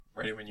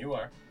Ready when you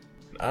are.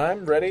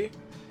 I'm ready.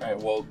 Alright,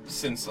 well,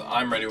 since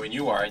I'm ready when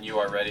you are, and you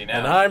are ready now.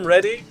 And I'm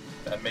ready.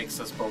 That makes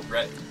us both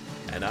ready.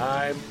 And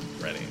I'm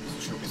ready.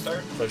 So should we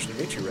start? Pleasure to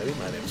meet you, Ready.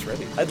 My name's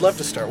Ready. I'd love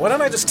to start. Why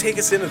don't I just take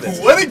us into this?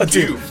 What a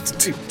goof!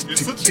 You're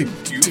such a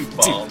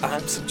goofball.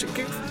 I'm such a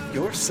goof.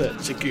 You're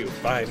such a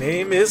goof. My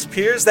name is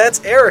Piers.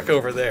 That's Eric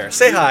over there.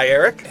 Say hi,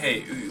 Eric.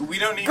 Hey, we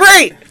don't need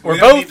Great! We're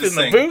both in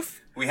the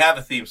booth. We have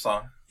a theme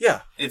song.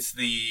 Yeah. It's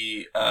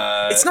the,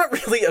 It's not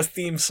really a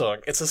theme song.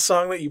 It's a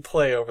song that you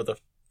play over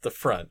the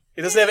front.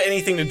 It doesn't have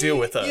anything to do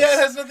with us. Yeah, it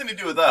has nothing to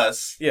do with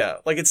us. Yeah,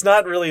 like it's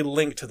not really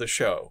linked to the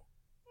show.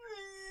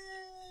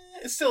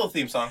 It's still a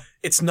theme song.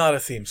 It's not a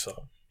theme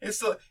song. It's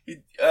still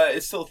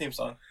a theme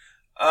song.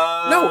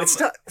 No, it's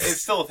not.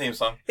 It's still a theme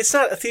song. It's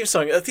not a theme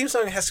song. A theme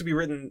song has to be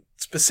written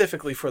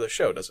specifically for the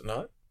show, does it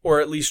not?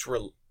 Or at least,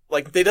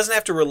 they doesn't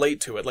have to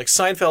relate to it. Like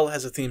Seinfeld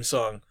has a theme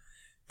song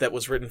that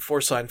was written for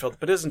Seinfeld,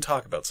 but it doesn't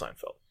talk about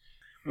Seinfeld.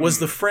 Was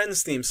the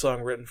Friends theme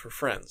song written for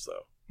Friends,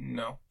 though?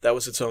 No. That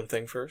was its own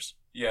thing first?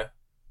 Yeah.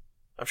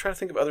 I'm trying to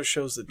think of other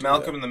shows that do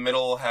Malcolm that. in the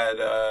Middle had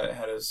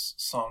a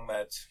song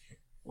that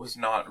was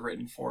not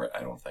written for it, I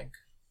don't think.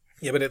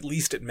 Yeah, but at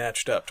least it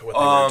matched up to what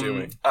they were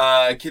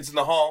doing. Kids in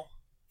the Hall.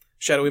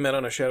 Shadowy Men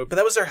on a Shadow... But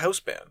that was their house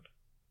band.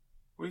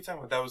 What are you talking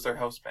about? That was their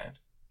house band.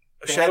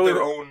 They Shadowy... had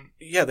their own...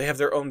 Yeah, they have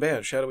their own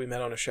band, Shadowy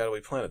Men on a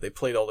Shadowy Planet. They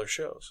played all their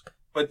shows.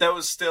 But that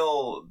was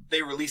still...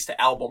 They released the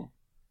album,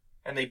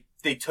 and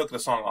they took the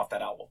song off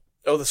that album.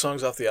 Oh, the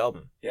song's off the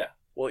album? Yeah.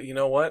 Well, you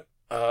know what?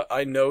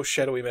 I know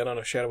Shadowy Men on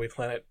a Shadowy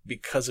Planet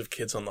because of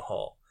Kids on the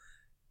Hall.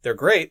 They're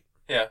great.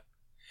 Yeah.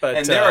 But,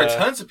 and there are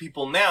tons of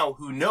people now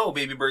who know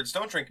Baby Birds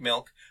Don't Drink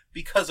Milk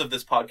because of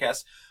this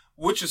podcast,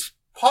 which is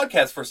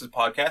Podcast versus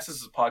Podcast.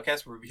 This is a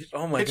podcast where we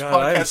oh my pitch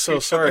God, I am podcasts so to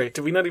each sorry. other.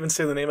 Did we not even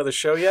say the name of the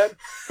show yet?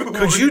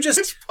 Could you just...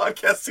 pitch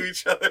podcasts to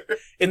each other?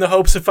 In the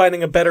hopes of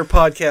finding a better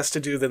podcast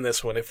to do than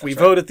this one. If we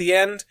That's right. vote at the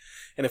end,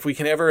 and if we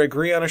can ever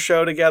agree on a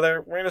show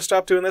together, we're going to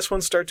stop doing this one,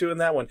 start doing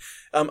that one.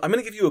 I'm going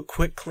to give you a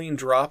quick, clean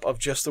drop of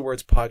just the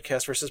words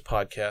podcast versus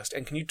podcast,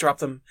 and can you drop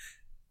them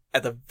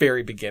at the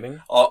very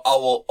beginning? I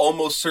will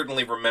almost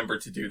certainly remember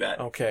to do that.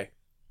 Okay.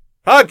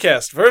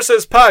 Podcast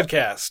versus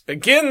podcast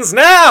begins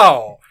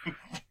now!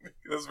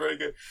 That's very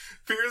good.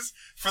 Piers,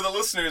 for the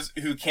listeners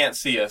who can't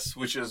see us,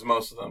 which is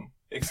most of them,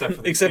 except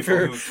for the Except people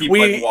for who keep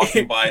we-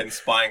 walking by and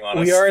spying on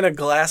us. We are in a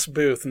glass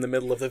booth in the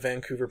middle of the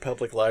Vancouver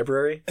Public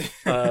Library,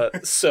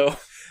 so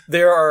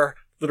there are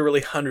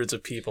literally hundreds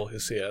of people who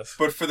see us.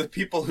 But for the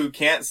people who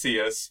can't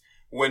see us,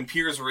 when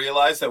Piers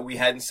realized that we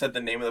hadn't said the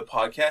name of the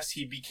podcast,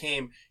 he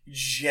became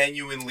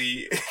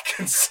genuinely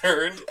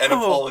concerned and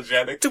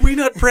apologetic. Did we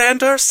not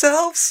brand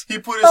ourselves? He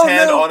put his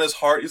hand no. on his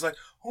heart. He's like,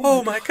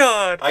 Oh my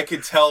God. I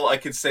could tell,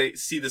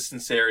 see the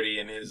sincerity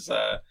in his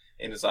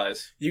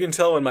eyes. You can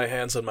tell when my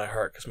hand's on my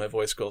heart because my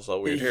voice goes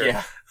all weird here.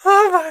 Yeah.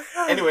 Oh my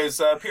God.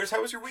 Anyways, Piers, how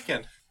was your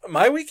weekend?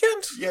 My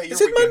weekend? Yeah, your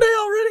Is it weekend. Monday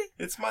already?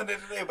 It's Monday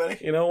today, buddy.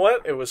 You know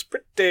what? It was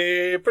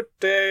pretty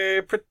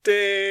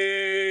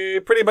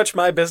much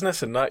my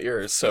business and not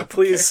yours. So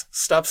please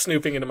stop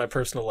snooping into my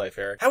personal life,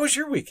 Eric. How was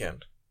your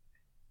weekend?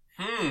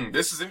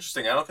 This is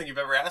interesting. I don't think you've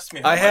ever asked me.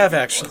 I my have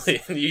weekend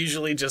actually. You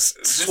usually just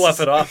was. slough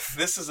it off.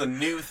 This is a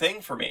new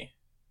thing for me.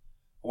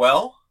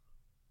 Well,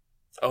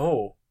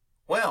 Oh,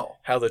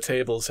 how the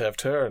tables have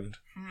turned.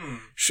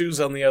 Shoes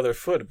on the other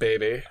foot,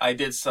 baby. I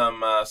did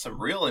some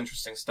real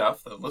interesting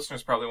stuff that the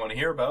listeners probably want to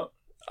hear about.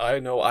 I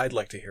know I'd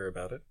like to hear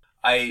about it.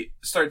 I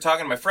started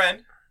talking to my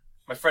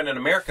friend in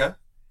America,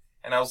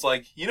 and I was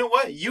like, you know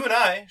what? You and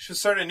I should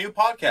start a new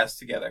podcast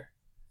together.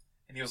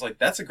 And he was like,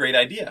 that's a great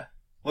idea.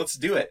 Let's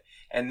do it.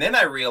 And then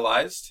I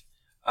realized,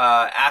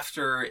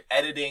 after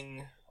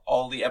editing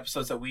all the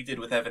episodes that we did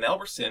with Evan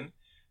Elberson,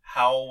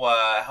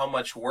 how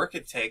much work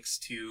it takes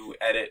to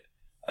edit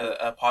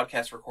a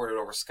podcast recorded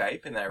over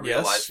Skype. And I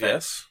realized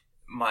that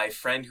my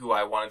friend who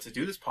I wanted to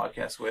do this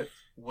podcast with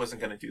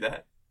wasn't going to do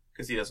that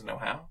because he doesn't know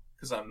how.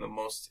 Because I'm the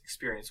most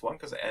experienced one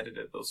because I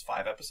edited those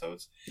 5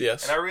 episodes.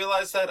 Yes. And I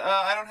realized that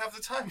I don't have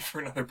the time for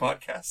another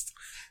podcast.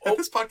 That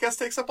this podcast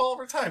takes up all of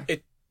our time.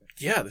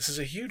 Yeah, this is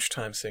a huge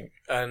time sink.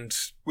 And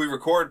We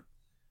record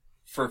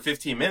for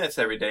 15 minutes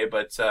every day,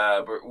 but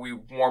we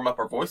warm up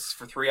our voices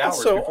for 3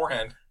 hours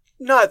beforehand.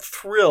 Not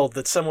thrilled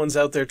that someone's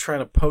out there trying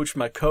to poach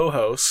my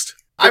co-host.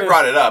 I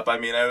brought it up. I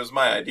mean, it was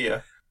my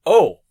idea.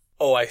 Oh,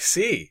 I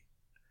see.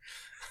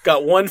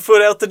 Got one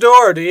foot out the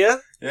door, do you?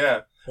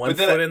 Yeah. One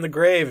foot in the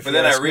grave. But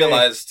then I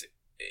realized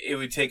it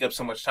would take up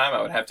so much time,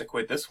 I would have to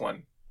quit this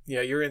one.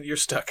 Yeah, you're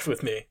stuck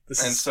with me.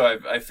 So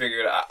I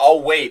figured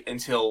I'll wait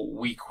until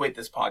we quit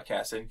this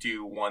podcast and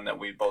do one that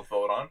we both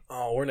vote on.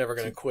 Oh, we're never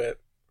going to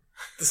quit.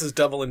 This is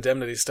double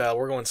indemnity style.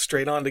 We're going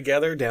straight on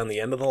together down the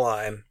end of the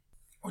line.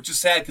 Which is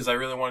sad because I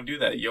really want to do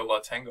that Yo La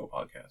Tango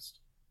podcast.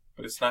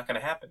 But it's not going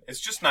to happen.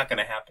 It's just not going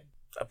to happen.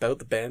 About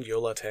the band Yo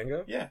La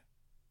Tango? Yeah.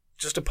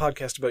 Just a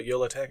podcast about Yo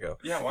La Tango.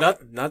 Yeah, why?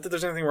 Not that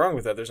there's anything wrong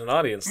with that. There's an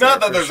audience Not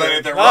there, that there's sure.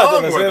 anything Not wrong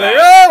that there's with anything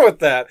that. wrong with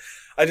that.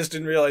 I just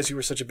didn't realize you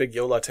were such a big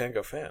Yo La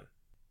Tango fan.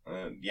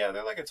 Yeah,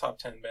 they're like a top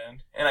 10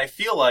 band. And I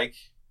feel like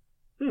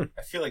Hmm.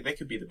 they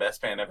could be the best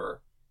band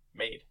ever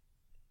made.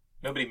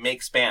 Nobody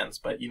makes bands,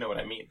 but you know what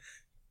I mean.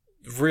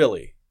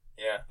 Really?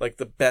 Yeah. Like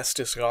the best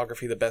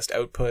discography, the best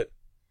output?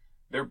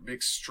 They're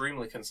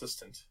extremely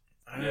consistent.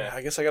 Yeah.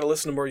 I guess I gotta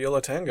listen to more Yo La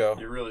Tengo.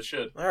 You really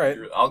should. All right.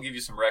 I'll give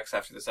you some recs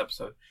after this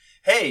episode.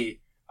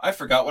 Hey, I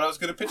forgot what I was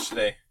going to pitch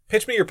today.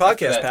 Pitch me your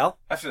podcast, pal.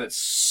 After that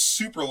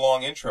super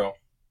long intro.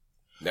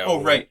 No.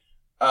 Oh, right.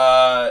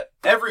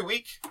 Every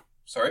week...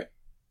 Sorry.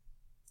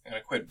 I'm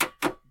going to quit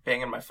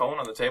banging my phone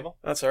on the table.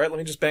 That's all right. Let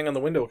me just bang on the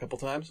window a couple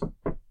times.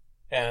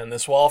 And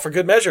this wall for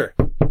good measure.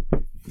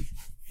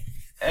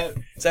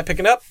 Is that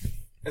picking up?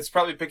 It's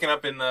probably picking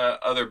up in the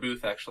other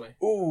booth, actually.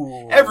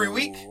 Ooh. Every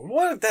week?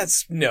 What?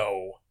 That's...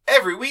 No.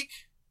 Every week,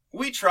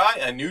 we try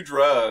a new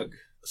drug.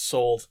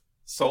 Sold.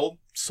 Sold?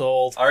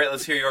 Sold. All right,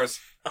 let's hear yours.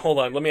 Hold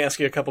on. Let me ask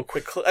you a couple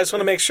quick... I just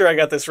want to make sure I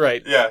got this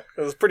right. Yeah.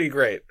 It was pretty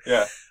great.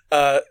 Yeah.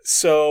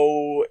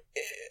 So,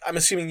 I'm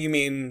assuming you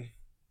mean...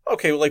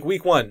 Okay, like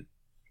week 1,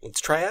 let's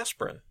try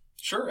aspirin.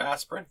 Sure,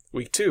 aspirin.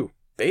 Week 2,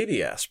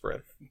 baby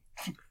aspirin.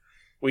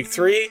 Week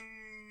 3,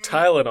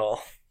 Tylenol.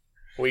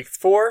 Week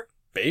 4,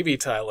 baby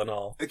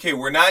Tylenol. Okay,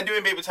 we're not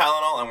doing baby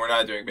Tylenol and we're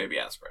not doing baby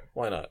aspirin.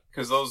 Why not?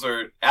 Because those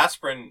are...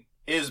 Aspirin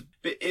is...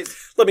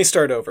 Let me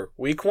start over.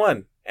 Week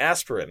 1,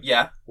 aspirin.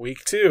 Yeah.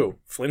 Week 2,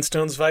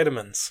 Flintstones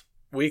vitamins.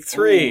 Week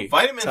 3,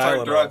 vitamins Tylenol.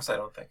 aren't drugs, I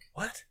don't think.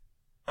 What?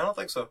 I don't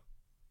think so.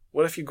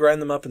 What if you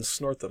grind them up and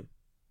snort them?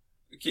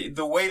 Okay,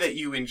 the way that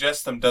you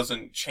ingest them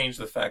doesn't change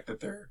the fact that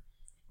they're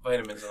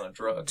vitamins and not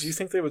drugs. Do you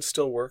think they would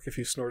still work if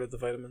you snorted the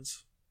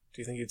vitamins? Do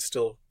you think you'd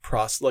still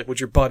would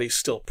your body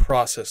still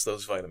process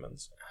those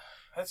vitamins?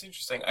 That's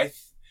interesting. I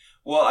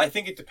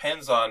think it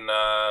depends on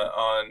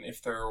if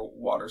they're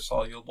water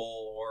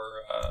soluble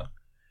or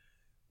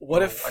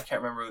what if I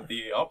can't remember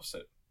the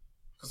opposite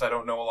because I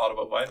don't know a lot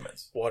about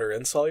vitamins. Water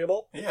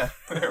insoluble? Yeah,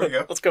 there we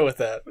go. Let's go with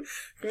that.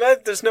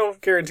 There's no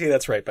guarantee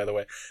that's right, by the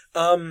way.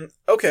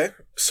 Okay,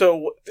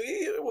 so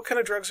what kind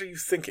of drugs are you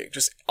thinking?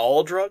 Just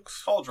all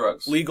drugs? All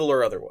drugs. Legal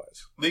or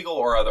otherwise? Legal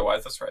or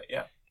otherwise, that's right,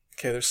 yeah.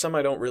 Okay, there's some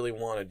I don't really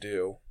want to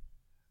do.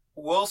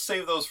 We'll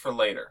save those for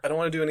later. I don't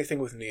want to do anything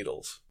with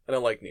needles. I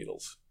don't like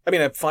needles. I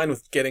mean, I'm fine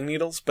with getting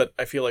needles, but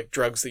I feel like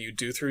drugs that you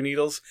do through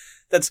needles,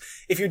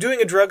 if you're doing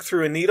a drug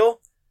through a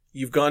needle,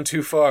 you've gone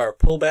too far.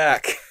 Pull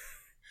back.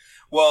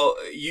 Well,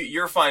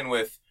 you're fine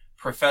with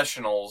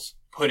professionals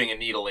putting a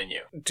needle in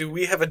you. Do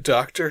we have a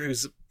doctor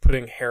who's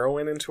putting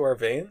heroin into our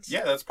veins?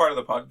 Yeah, that's part of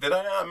the pod. Did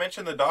I not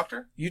mention the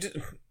doctor? You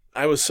did.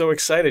 I was so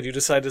excited you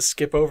decided to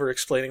skip over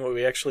explaining what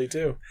we actually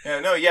do.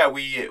 Yeah,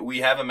 we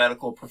have a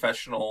medical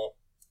professional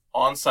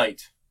on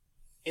site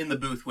in the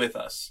booth with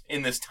us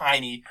in this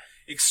tiny,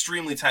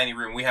 extremely tiny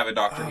room. We have a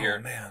doctor here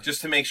man. Just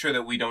to make sure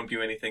that we don't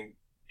do anything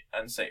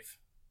unsafe.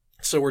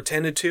 So we're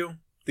tended to.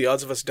 The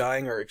odds of us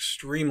dying are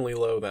extremely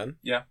low then.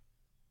 Yeah.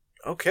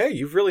 Okay,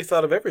 you've really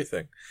thought of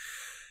everything.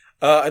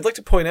 I'd like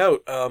to point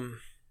out,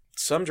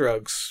 some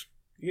drugs,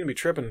 you can be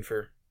tripping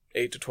for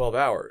 8 to 12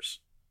 hours.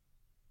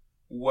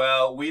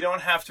 Well, we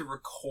don't have to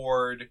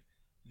record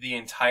the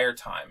entire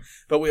time.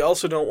 But we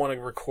also don't want to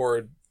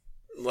record,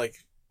 like,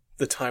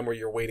 the time where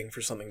you're waiting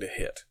for something to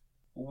hit.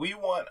 We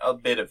want a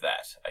bit of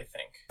that, I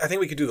think. I think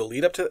we could do the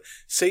lead up to...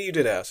 Say you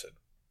did acid.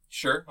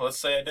 Sure,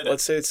 let's say I did it.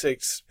 Let's say it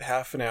takes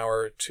half an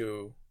hour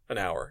to an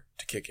hour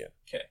to kick in.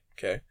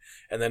 Okay.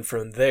 And then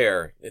from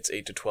there, it's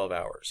 8 to 12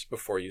 hours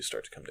before you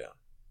start to come down.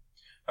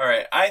 All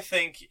right. I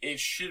think it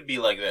should be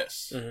like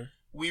this. Mm-hmm.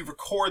 We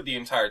record the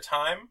entire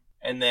time,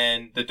 and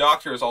then the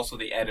doctor is also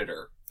the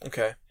editor.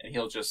 Okay. And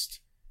he'll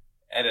just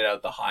edit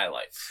out the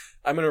highlights.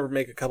 I'm going to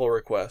make a couple of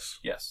requests.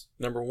 Yes.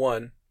 Number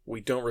 1,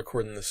 we don't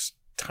record in this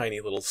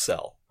tiny little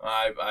cell.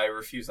 I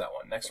refuse that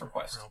one. Next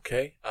request.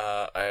 Okay.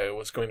 I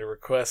was going to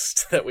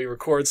request that we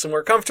record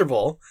somewhere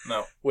comfortable.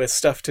 No. With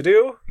stuff to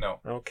do. No.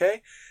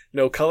 Okay.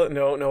 No color.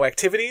 No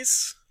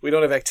activities. We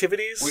don't have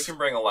activities. We can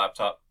bring a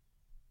laptop.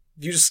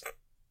 You just.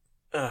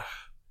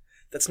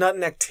 That's not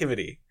an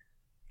activity.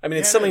 I mean,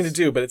 it's Yeah, something it to is.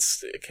 do, but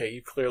it's okay.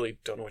 You clearly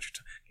don't know what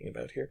you're talking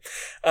about here.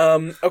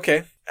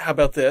 Okay. How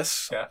about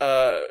this?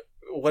 Yeah.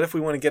 What if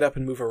we want to get up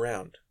and move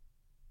around?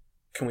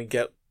 Can we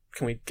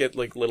get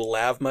like little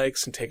lav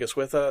mics and take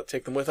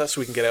them with us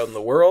so we can get out in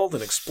the world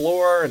and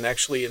explore and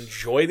actually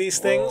enjoy these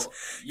things?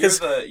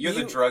 Well, you're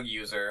the drug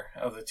user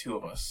of the two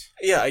of us.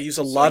 Yeah, I use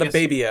a So lot I of guess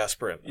baby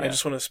aspirin. I yeah.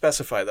 just want to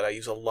specify that I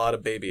use a lot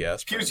of baby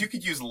aspirin. Piers, you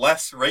could use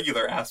less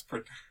regular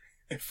aspirin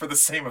for the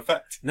same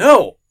effect.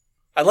 No!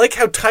 I like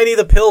how tiny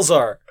the pills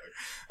are.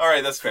 All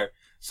right, that's fair.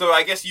 So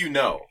I guess you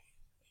know.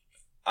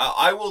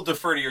 I will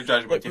defer to your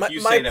judgment Look, if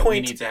you my say that we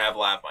point- need to have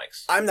lav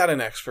mics. I'm not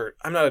an expert.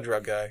 I'm not a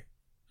drug guy.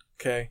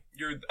 Okay?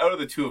 You're out of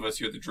the two of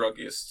us, you're the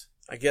druggiest.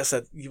 I guess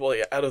that, well,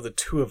 yeah, out of the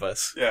two of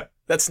us, Yeah.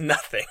 that's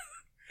nothing.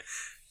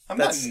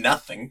 Not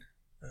nothing.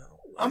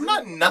 I'm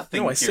not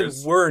nothing. No, I said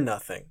Piers. we're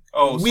nothing.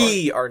 Oh, sorry.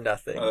 We are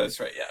nothing. Oh, that's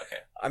right. Yeah,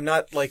 okay. I'm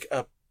not like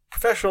a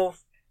professional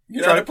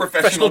You're not a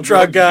professional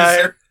drug guy.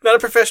 user. Not a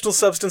professional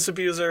substance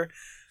abuser.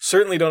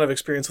 Certainly don't have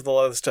experience with a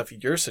lot of the stuff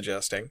you're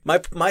suggesting. My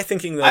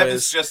thinking, though, I haven't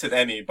is... suggested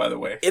any, by the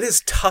way. It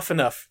is tough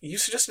enough. You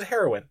suggested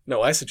heroin.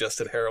 No, I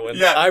suggested heroin.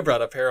 Yeah. I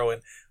brought up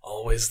heroin.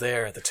 Always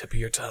there at the tip of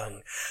your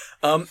tongue.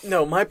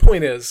 No, my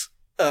point is,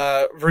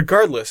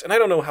 regardless, and I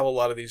don't know how a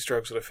lot of these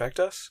drugs would affect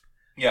us.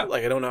 Yeah.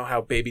 Like, I don't know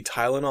how baby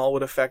Tylenol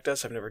would affect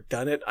us. I've never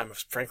done it. I'm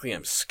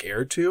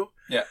scared to.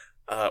 Yeah.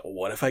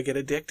 What if I get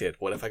addicted?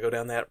 What if I go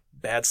down that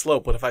bad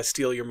slope? What if I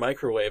steal your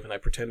microwave and I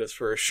pretend it's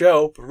for a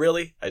show, but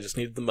really, I just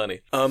needed the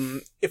money?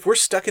 If we're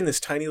stuck in this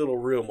tiny little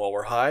room while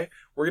we're high,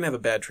 we're going to have a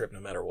bad trip no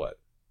matter what.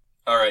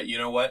 All right, you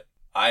know what?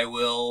 I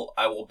will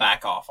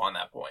back off on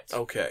that point.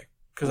 Okay.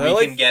 Because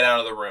we can get out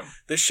of the room.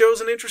 This show's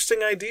an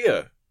interesting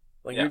idea.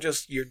 Like, Yeah.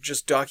 you're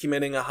just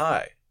documenting a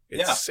high.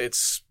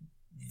 It's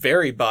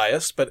very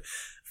biased, but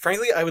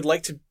frankly, I'd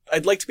like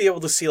to be able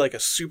to see like a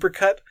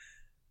supercut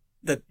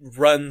that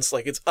runs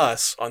like it's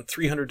us on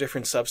 300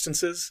 different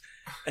substances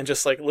and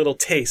just like little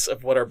tastes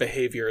of what our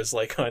behavior is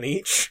like on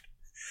each.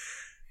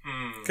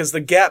 Because the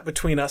gap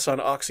between us on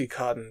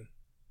Oxycontin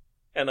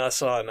and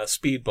us on a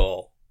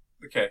Speedball.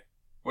 Okay.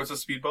 What's a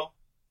Speedball?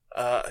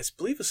 I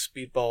believe a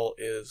Speedball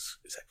is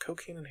that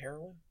cocaine and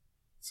heroin?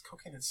 It's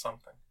cocaine and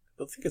something.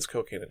 I think it's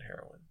cocaine and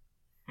heroin.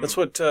 That's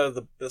what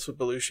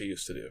Belushi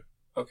used to do.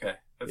 Okay,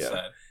 that's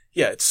sad.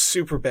 Yeah, it's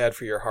super bad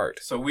for your heart.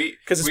 So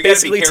because it's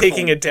basically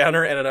taking a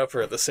downer and an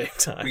upper at the same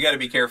time. We got to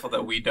be careful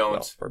that we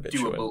don't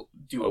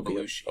do a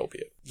Belushi.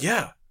 Opiate.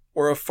 Yeah,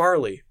 or a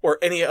Farley, or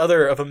any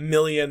other of a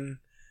million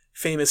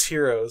famous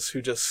heroes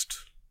who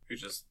just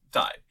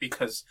died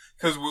because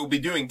we'll be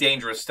doing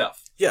dangerous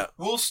stuff. Yeah,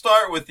 we'll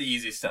start with the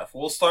easy stuff.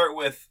 We'll start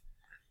with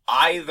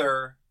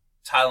either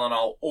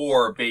Tylenol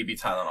or baby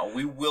Tylenol.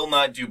 We will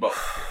not do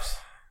both.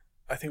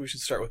 I think we should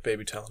start with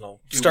baby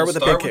Tylenol. Start with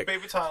a big kick.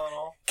 Baby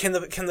Tylenol. Can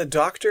the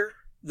doctor?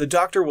 The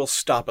doctor will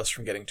stop us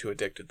from getting too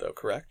addicted, though.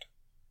 Correct?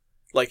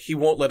 Like, he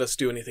won't let us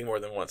do anything more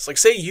than once. Like,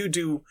 say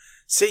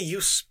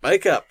you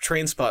spike up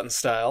Trainspotting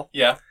style.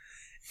 Yeah.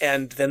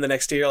 And then the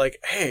next day you're like,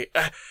 hey,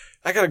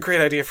 I got a great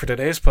idea for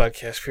today's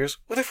podcast, Piers.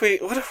 What if we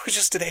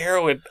just did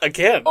heroin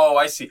again? Oh,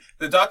 I see.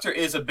 The doctor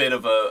is a bit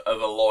of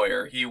a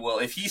lawyer. He will,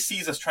 if he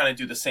sees us trying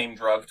to do the same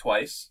drug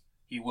twice,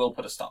 he will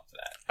put a stop to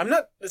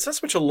that. It's not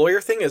so much a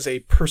lawyer thing as a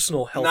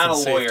personal health and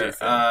safety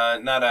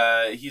thing. Not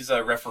a lawyer. He's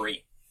a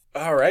referee.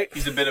 All right.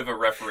 He's a bit of a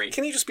referee.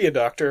 Can he just be a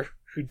doctor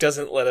who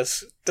doesn't let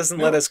us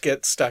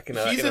get stuck in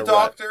a He's in a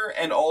doctor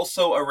and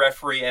also a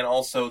referee and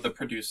also the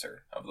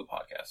producer of the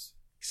podcast.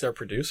 He's our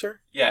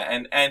producer? Yeah,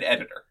 and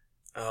editor.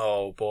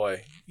 Oh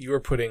boy. You're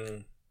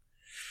putting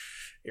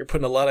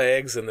a lot of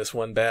eggs in this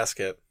one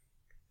basket.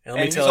 And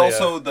he's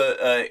also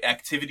the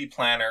activity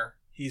planner.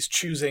 He's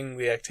choosing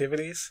the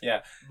activities?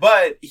 Yeah.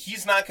 But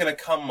he's not going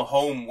to come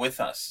home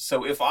with us.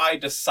 So if I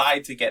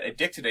decide to get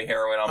addicted to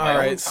heroin on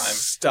my own time,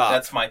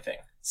 that's my thing.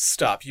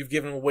 Stop. You've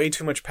given way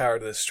too much power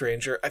to this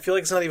stranger. I feel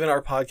like it's not even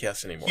our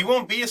podcast anymore. He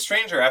won't be a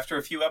stranger after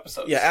a few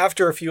episodes. Yeah,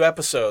 after a few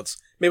episodes.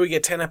 Maybe we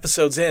get 10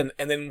 episodes in,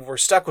 and then we're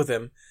stuck with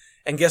him.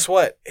 And guess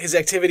what? His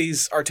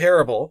activities are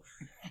terrible.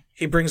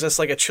 He brings us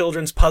like a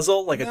children's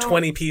puzzle, like a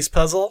 20-piece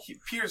puzzle.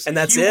 And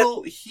that's it?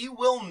 He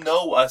will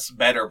know us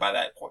better by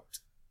that point.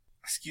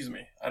 Excuse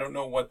me. I don't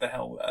know what the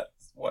hell that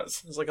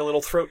was. It was like a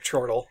little throat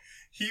chortle.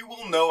 He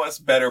will know us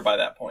better by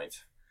that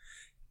point.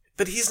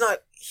 But he's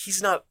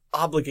not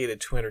obligated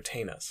to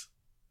entertain us.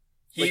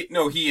 He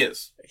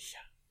is.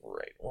 Yeah,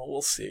 right. Well,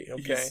 we'll see.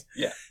 Okay.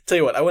 Yeah. Tell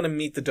you what, I want to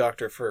meet the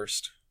doctor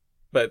first.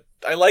 But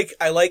I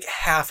like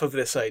half of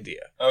this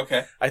idea.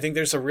 Okay. I think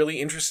there's a really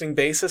interesting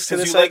basis to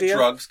this idea. Because you like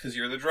drugs, because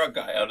you're the drug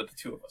guy out of the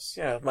two of us.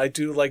 Yeah, I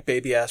do like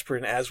baby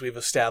aspirin, as we've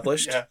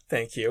established. Yeah.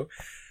 Thank you.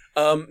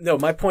 No,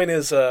 my point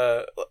is,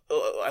 I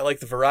like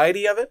the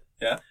variety of it.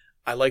 Yeah.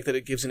 I like that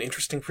it gives an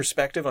interesting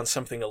perspective on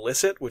something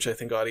illicit, which I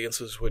think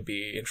audiences would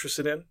be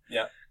interested in.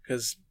 Yeah.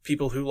 Because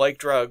people who like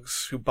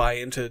drugs, who buy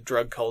into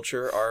drug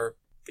culture, are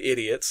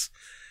idiots.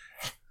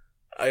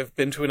 I've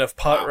been to enough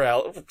pot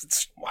rallies.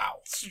 It's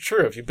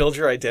true. If you build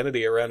your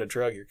identity around a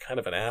drug, you're kind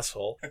of an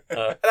asshole.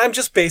 And I'm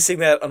just basing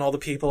that on all the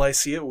people I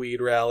see at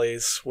weed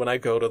rallies when I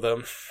go to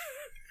them,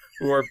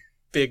 who are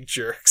big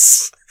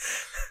jerks.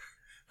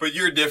 But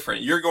you're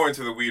different. You're going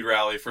to the weed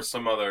rally for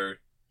some other...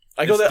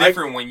 It's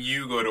different when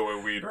you go to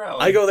a weed rally.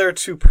 I go there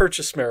to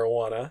purchase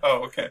marijuana.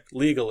 Oh, okay.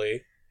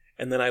 Legally.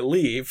 And then I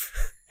leave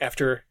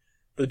after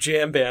the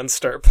jam bands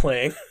start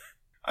playing.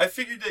 I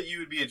figured that you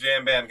would be a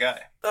jam band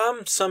guy.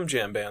 Some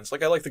jam bands.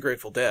 Like, I like the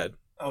Grateful Dead.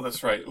 Oh,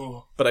 that's right.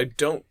 Ooh. But I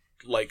don't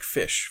like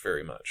Fish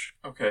very much.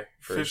 Okay.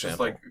 Fish is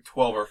like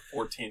 12 or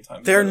 14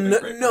 times better than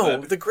Grateful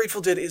Dead. The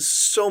Grateful Dead is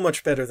so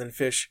much better than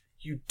Fish.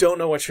 You don't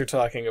know what you're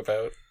talking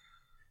about.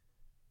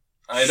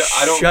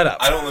 Shut up.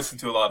 I don't listen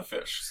to a lot of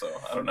Fish, so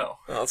I don't know.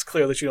 Well, it's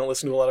clear that you don't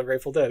listen to a lot of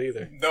Grateful Dead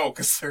either. No,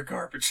 because they're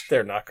garbage.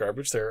 They're not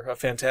garbage. They're a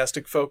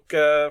fantastic folk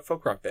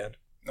rock band.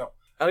 No.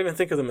 I don't even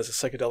think of them as a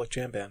psychedelic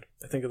jam band.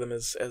 I think of them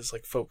as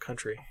like folk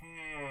country.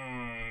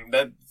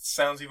 That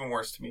sounds even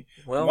worse to me.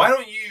 Well, why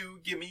don't you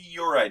give me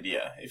your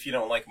idea if you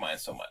don't like mine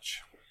so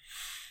much?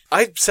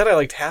 I said I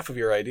liked half of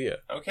your idea.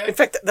 Okay. In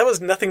fact, that was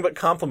nothing but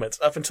compliments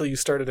up until you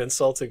started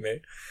insulting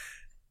me.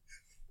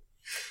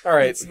 All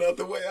right. It's not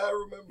the way I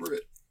remember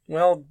it.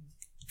 Well,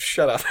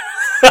 shut up.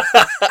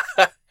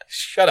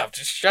 Shut up.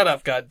 Just shut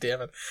up,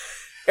 goddammit.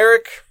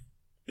 Eric.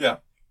 Yeah,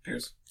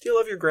 Piers. Do you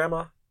love your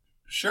grandma?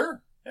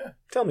 Sure, yeah.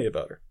 Tell me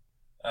about her.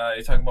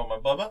 You talking about my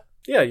Bubba?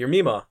 Yeah, your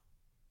Mima.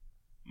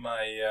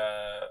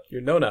 My,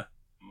 Your Nona.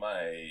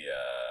 my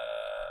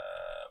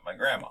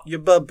grandma. Your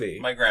Bubby.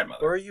 My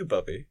grandmother. Or are you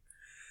Bubby?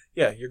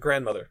 Yeah, your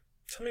grandmother.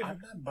 Tell me. I'm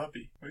not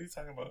Bubby. What are you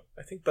talking about?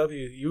 I think Bubby,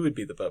 you would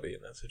be the Bubby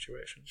in that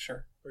situation.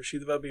 Sure. Or is she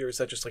the Bubby, or is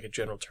that just like a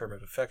general term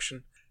of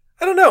affection?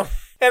 I don't know.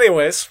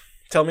 Anyways,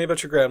 tell me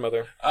about your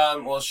grandmother.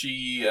 Well,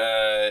 she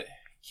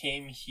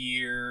came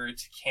here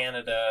to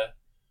Canada,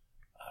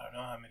 I don't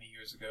know how many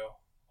years ago,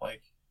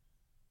 like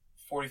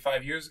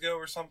 45 years ago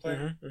or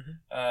something.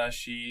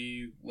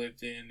 She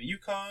lived in the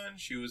Yukon.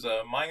 She was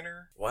a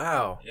miner.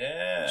 Wow.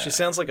 Yeah. She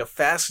sounds like a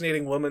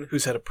fascinating woman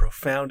who's had a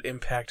profound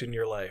impact in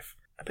your life.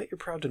 I bet you're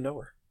proud to know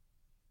her.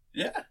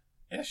 Yeah.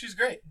 Yeah, she's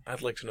great.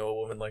 I'd like to know a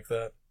woman like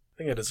that. I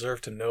think I deserve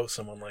to know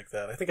someone like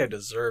that. I think I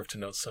deserve to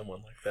know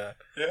someone like that.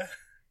 Yeah.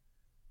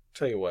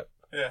 Tell you what.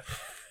 Yeah.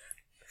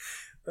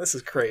 This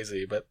is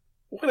crazy, but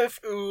what if,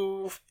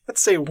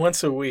 let's say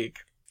once a week,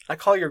 I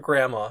call your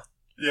grandma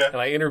Yeah. and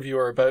I interview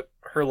her about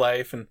her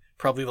life and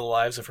probably the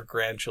lives of her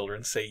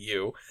grandchildren, say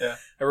you. Yeah.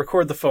 I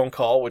record the phone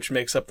call, which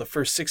makes up the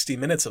first 60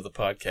 minutes of the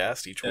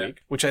podcast each Yeah.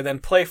 week, which I then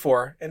play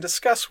for and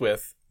discuss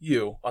with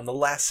you on the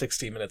last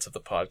 60 minutes of the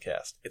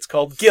podcast. It's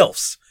called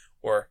GILFs,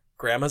 or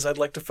Grandmas I'd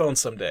Like to Phone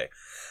Someday.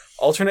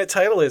 Alternate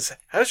title is,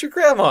 How's Your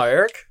Grandma,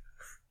 Eric?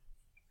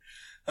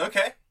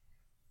 Okay.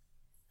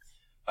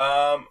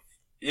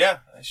 Yeah,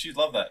 she'd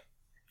love that.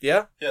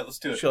 Yeah? Yeah, let's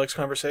do it. She likes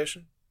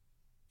conversation?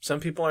 Some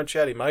people aren't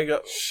chatty.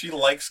 She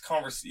likes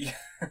conversation.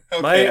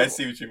 Okay, My- I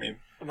see what you mean.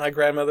 My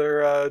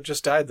grandmother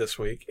just died this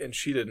week, and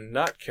she did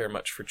not care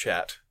much for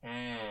chat.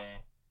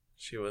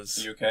 She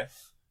was... You okay?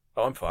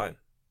 Oh, I'm fine.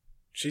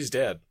 She's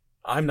dead.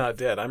 I'm not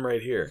dead. I'm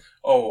right here.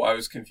 Oh, I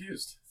was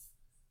confused.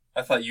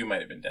 I thought you might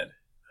have been dead.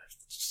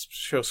 Just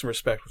show some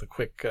respect with a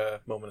quick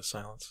moment of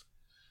silence.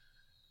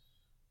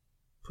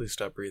 Please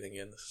stop breathing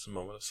in. This is a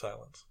moment of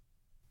silence.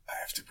 I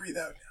have to breathe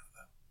out now,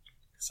 though,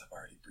 because I've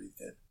already breathed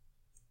in.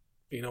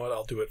 You know what?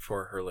 I'll do it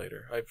for her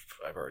later.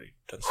 I've already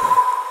done so.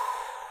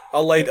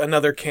 I'll light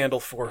another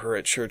candle for her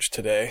at church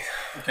today.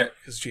 Okay.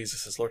 Because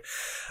Jesus is Lord.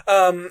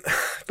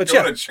 But Going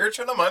yeah, to church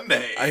on a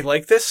Monday. I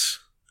like this.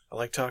 I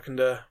like talking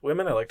to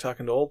women. I like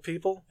talking to old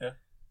people. Yeah.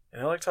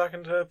 And I like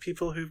talking to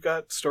people who've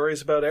got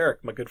stories about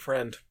Eric, my good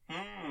friend.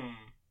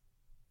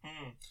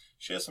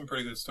 She has some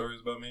pretty good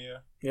stories about me, yeah.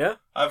 Yeah?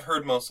 I've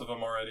heard most of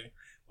them already.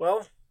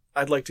 Well,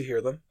 I'd like to hear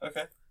them.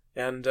 Okay.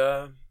 And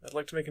I'd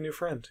like to make a new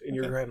friend in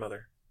your Okay.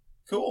 grandmother.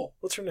 Cool.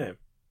 What's her name?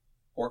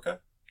 Orca?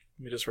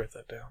 Let me just write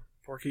that down.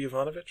 Borka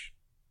Ivanovich?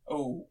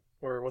 Oh,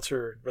 Or what's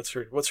her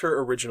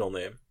original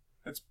name?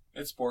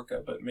 it's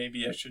Borka, but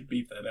maybe I should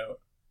beep that out,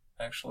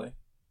 actually.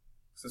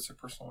 Because it's her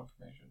personal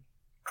information.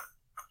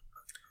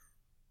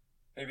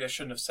 Maybe I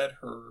shouldn't have said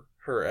her...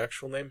 Her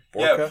actual name?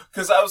 Yeah, Borka?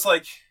 because I was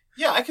like,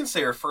 yeah, I can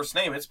say her first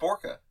name, it's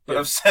Borka. But Yeah.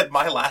 I've said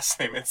my last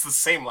name, it's the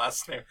same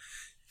last name.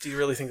 Do you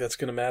really think that's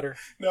going to matter?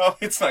 No,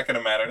 it's not going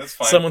to matter, that's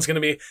fine. Someone's going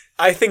to be...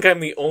 I think I'm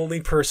the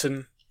only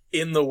person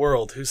in the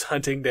world who's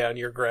hunting down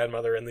your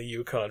grandmother in the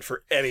Yukon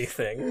for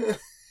anything.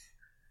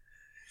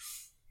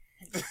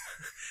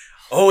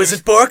 Oh, is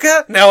it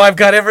Borka? Now I've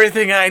got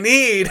everything I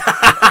need.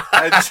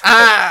 I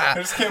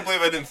just can't believe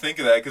I didn't think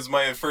of that, because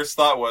my first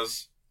thought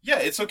was, yeah,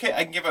 it's okay,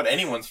 I can give out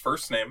anyone's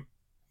first name.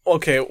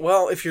 Okay,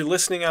 well, if you're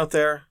listening out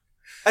there,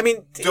 I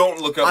mean... Don't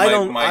look up I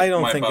my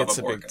don't think Baba it's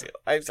a big Borka. deal.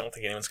 I don't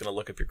think anyone's going to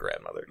look up your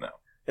grandmother. No.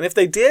 And if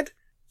they did,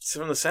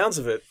 from the sounds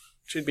of it,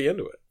 she'd be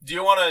into it. Do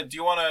you want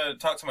to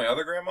talk to my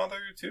other grandmother,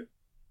 too?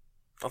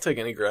 I'll take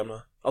any grandma.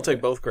 I'll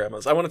take both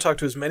grandmas. I want to talk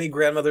to as many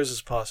grandmothers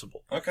as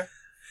possible. Okay.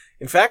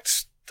 In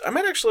fact, I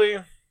might actually...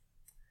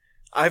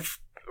 I've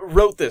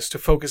wrote this to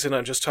focus in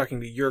on just talking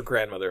to your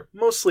grandmother,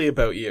 mostly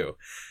about you.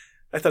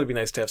 I thought it'd be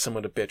nice to have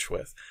someone to bitch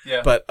with.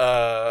 Yeah. But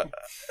I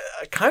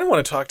kind of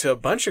want to talk to a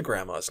bunch of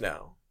grandmas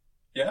now.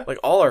 Yeah? Like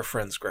all our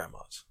friends'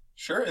 grandmas.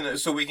 Sure, and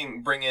so we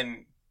can bring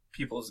in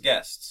people as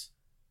guests.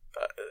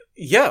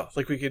 Yeah,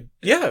 like we could...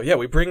 Yeah,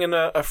 we bring in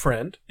a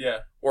friend. Yeah.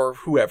 Or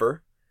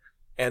whoever,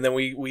 and then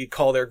we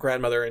call their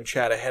grandmother and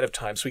chat ahead of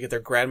time so we get their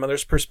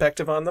grandmother's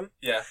perspective on them,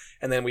 Yeah.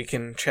 and then we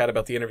can chat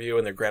about the interview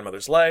and their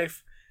grandmother's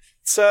life.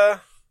 It's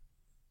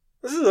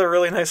this is a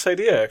really nice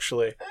idea,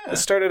 actually. Yeah. It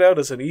started out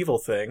as an evil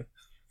thing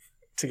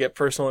to get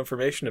personal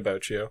information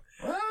about you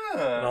and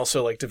Ah.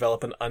 also like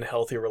develop an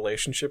unhealthy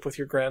relationship with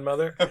your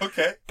grandmother.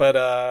 Okay.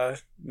 But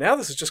now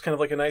this is just kind of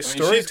like a nice I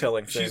mean,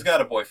 storytelling thing. She's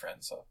got a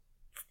boyfriend, so.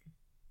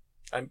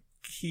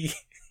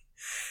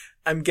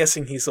 I'm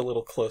guessing he's a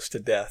little close to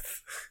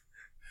death.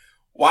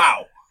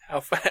 Wow. How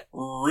fat?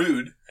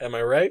 Rude. Am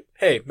I right?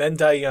 Hey, men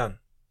die young.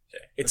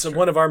 Okay. It's that's true.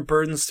 one of our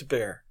burdens to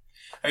bear.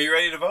 Are you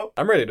ready to vote?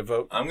 I'm ready to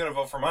vote. I'm going to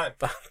vote for mine.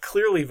 I'm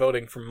clearly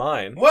voting for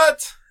mine.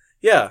 What?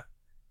 Yeah.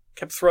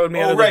 Kept throwing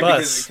me under right, the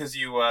bus. because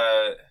you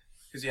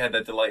had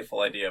that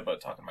delightful idea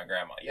about talking to my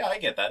grandma. Yeah, I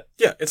get that.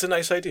 Yeah, it's a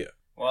nice idea.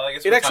 Well, I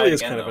guess It we're actually tied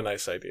is again, kind of though. a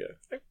nice idea.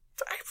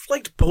 I've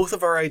liked both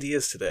of our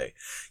ideas today.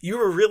 You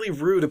were really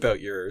rude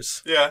about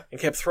yours Yeah, and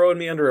kept throwing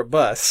me under a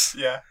bus.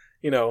 yeah.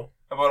 You know,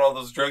 About all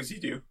those drugs you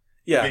do.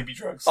 yeah. Baby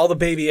drugs. All the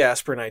baby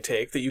asprin I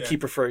take that you Yeah.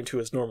 keep referring to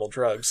as normal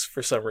drugs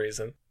for some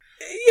reason.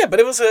 Yeah, but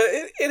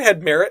it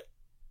had merit.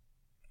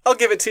 I'll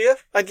give it to you.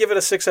 I'd give it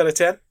a 6 out of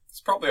 10.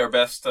 It's probably our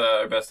best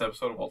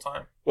episode of all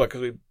time. What?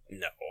 Because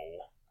no.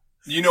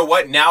 You know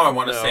what? Now I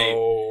want to No.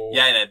 say,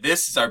 yeah,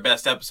 this is our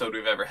best episode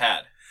we've ever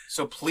had.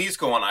 So please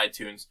go on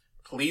iTunes.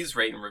 Please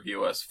rate and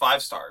review us.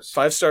 5 stars.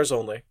 5 stars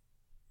only.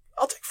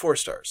 I'll take 4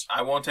 stars.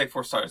 I won't take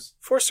 4 stars.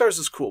 4 stars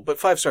is cool, but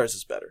 5 stars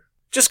is better.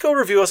 Just go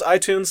review us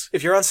iTunes.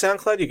 If you're on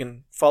SoundCloud, you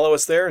can follow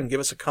us there and give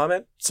us a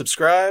comment.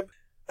 Subscribe.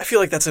 I feel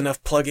like that's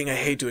enough plugging. I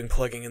hate doing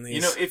plugging in these.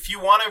 You know, if you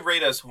want to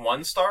rate us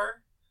 1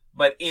 star,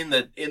 but in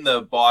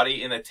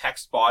the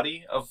text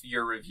body of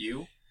your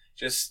review,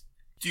 just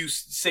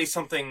say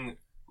something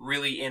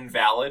really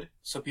invalid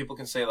so people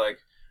can say like,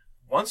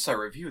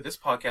 1-star review, this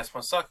podcast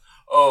must suck.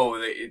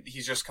 Oh,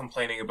 he's just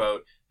complaining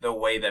about the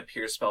way that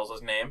Pierce spells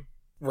his name.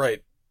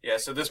 Right. Yeah,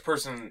 so this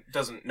person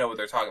doesn't know what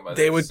they're talking about.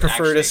 They would It's prefer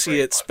actually to a see great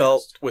it podcast.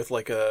 spelt with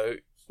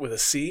with a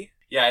C.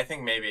 Yeah, I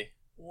think maybe.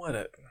 Well,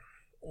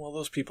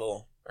 those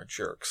people are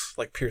jerks,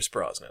 like Pierce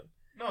Brosnan.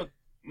 No.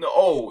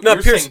 Oh, No,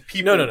 you're Pierce. saying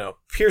people. No.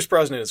 Pierce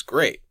Brosnan is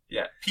great.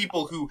 Yeah,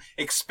 people who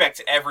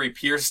expect every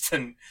Pierce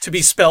To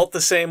be spelt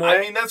the same way. I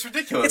mean, that's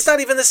ridiculous. It's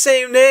not even the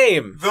same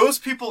name. Those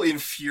people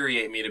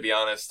infuriate me, to be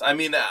honest. I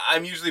mean,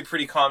 I'm usually a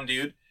pretty calm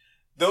dude.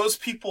 Those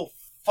people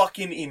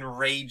fucking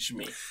enrage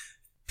me.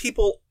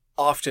 People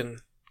often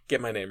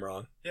get my name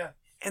wrong. Yeah.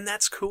 And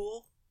that's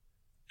cool.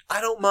 I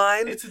don't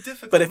mind. It's a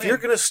difficult But if name. you're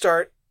going to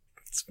start,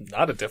 it's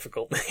not a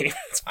difficult name.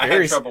 It's I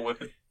very had trouble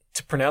with it.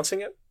 to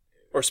pronouncing it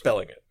or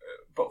spelling it.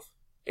 Both.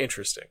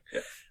 Interesting. Yeah.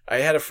 I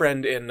had a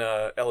friend in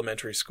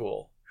elementary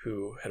school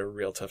who had a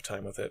real tough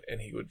time with it, and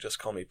he would just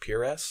call me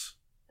Pierce.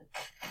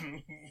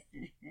 He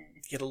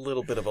had a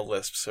little bit of a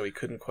lisp, so he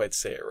couldn't quite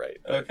say it right.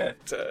 Okay.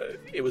 But,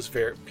 it was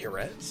very...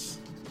 Pierce?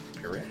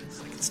 I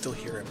can still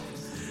hear him.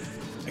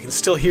 I can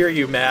still hear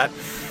you, Matt,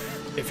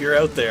 if you're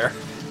out there.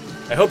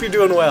 I hope you're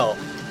doing well.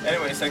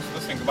 Anyways, thanks for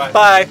listening. Goodbye.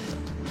 Bye.